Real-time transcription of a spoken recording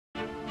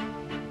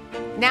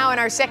Now in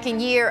our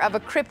second year of a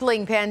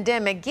crippling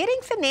pandemic, getting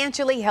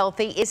financially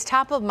healthy is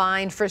top of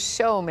mind for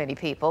so many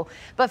people.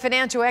 But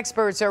financial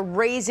experts are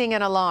raising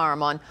an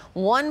alarm on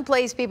one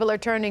place people are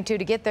turning to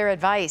get their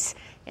advice.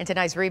 In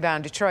tonight's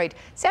Rebound Detroit,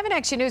 7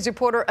 Action News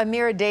reporter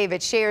Amira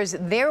David shares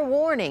their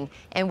warning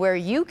and where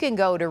you can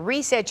go to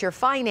reset your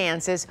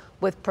finances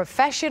with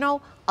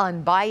professional,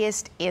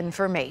 unbiased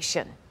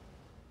information.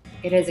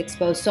 It has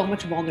exposed so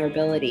much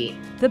vulnerability.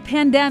 The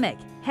pandemic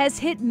has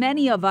hit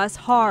many of us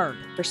hard.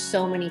 For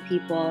so many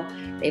people,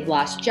 they've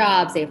lost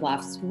jobs, they've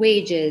lost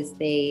wages,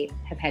 they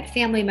have had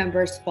family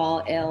members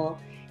fall ill,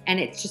 and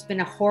it's just been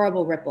a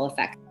horrible ripple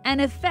effect. An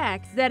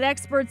effect that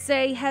experts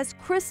say has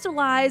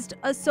crystallized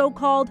a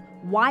so-called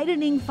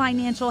widening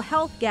financial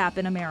health gap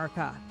in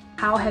America.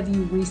 How have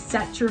you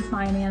reset your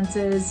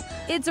finances?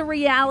 It's a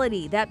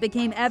reality that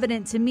became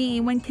evident to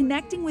me when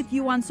connecting with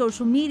you on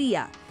social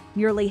media.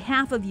 Nearly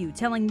half of you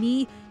telling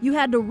me you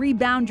had to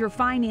rebound your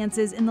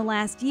finances in the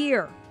last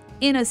year.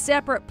 In a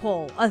separate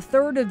poll, a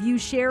third of you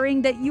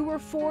sharing that you were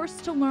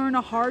forced to learn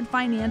a hard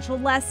financial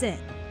lesson.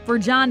 For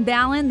John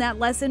Ballin, that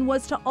lesson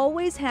was to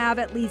always have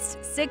at least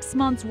 6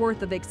 months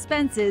worth of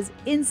expenses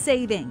in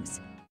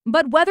savings.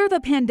 But whether the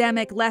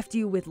pandemic left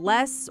you with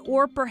less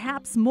or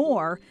perhaps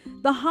more,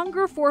 the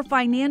hunger for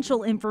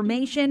financial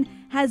information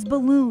has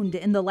ballooned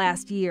in the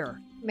last year.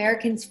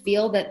 Americans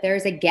feel that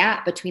there's a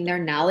gap between their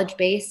knowledge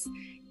base,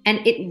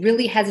 and it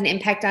really has an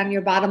impact on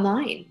your bottom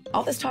line.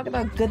 All this talk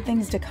about good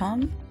things to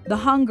come. The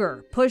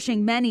hunger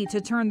pushing many to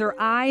turn their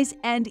eyes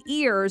and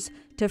ears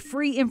to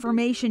free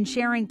information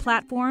sharing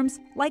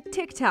platforms like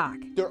TikTok.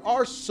 There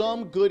are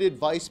some good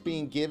advice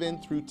being given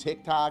through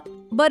TikTok.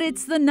 But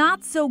it's the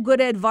not so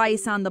good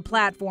advice on the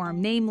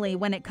platform, namely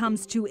when it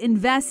comes to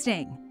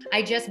investing.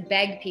 I just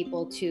beg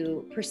people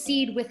to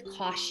proceed with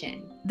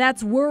caution.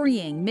 That's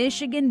worrying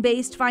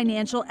Michigan-based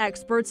financial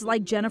experts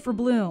like Jennifer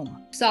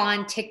Bloom. Saw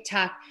on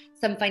TikTok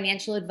some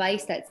financial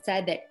advice that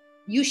said that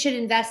you should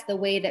invest the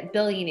way that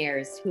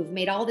billionaires who've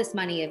made all this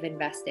money have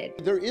invested.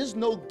 There is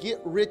no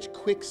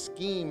get-rich-quick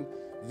scheme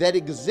that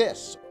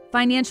exists.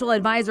 Financial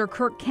advisor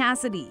Kirk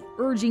Cassidy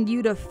urging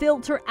you to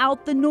filter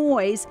out the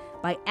noise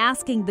by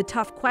asking the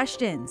tough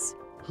questions.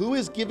 Who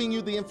is giving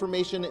you the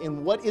information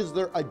and what is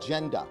their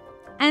agenda?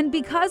 And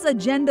because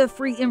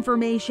agenda-free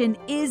information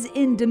is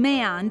in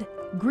demand,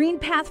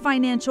 GreenPath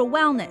Financial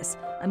Wellness,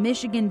 a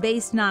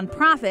Michigan-based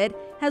nonprofit,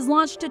 has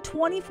launched a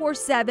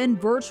 24/7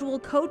 virtual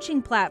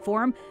coaching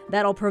platform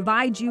that'll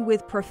provide you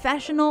with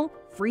professional,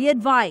 free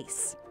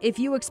advice. If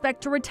you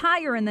expect to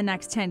retire in the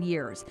next 10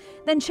 years,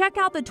 then check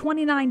out the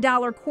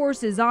 $29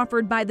 courses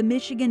offered by the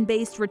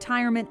Michigan-based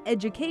Retirement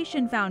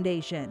Education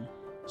Foundation.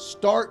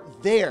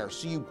 Start there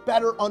so you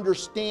better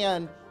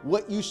understand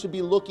what you should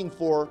be looking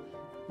for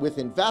with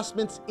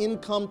investments,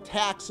 income,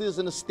 taxes,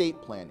 and estate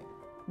planning.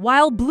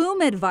 While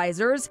Bloom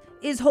Advisors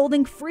is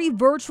holding free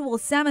virtual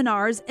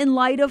seminars in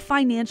light of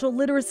Financial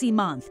Literacy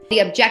Month. The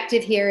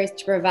objective here is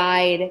to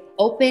provide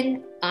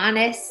open,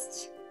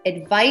 honest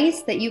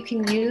advice that you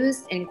can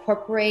use and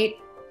incorporate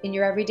in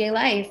your everyday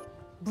life.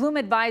 Bloom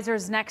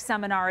Advisors' next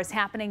seminar is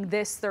happening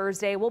this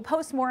Thursday. We'll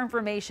post more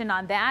information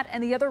on that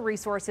and the other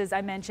resources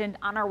I mentioned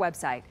on our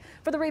website.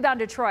 For the Rebound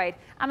Detroit,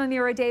 I'm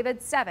Amira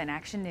David, 7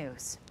 Action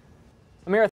News. Amira,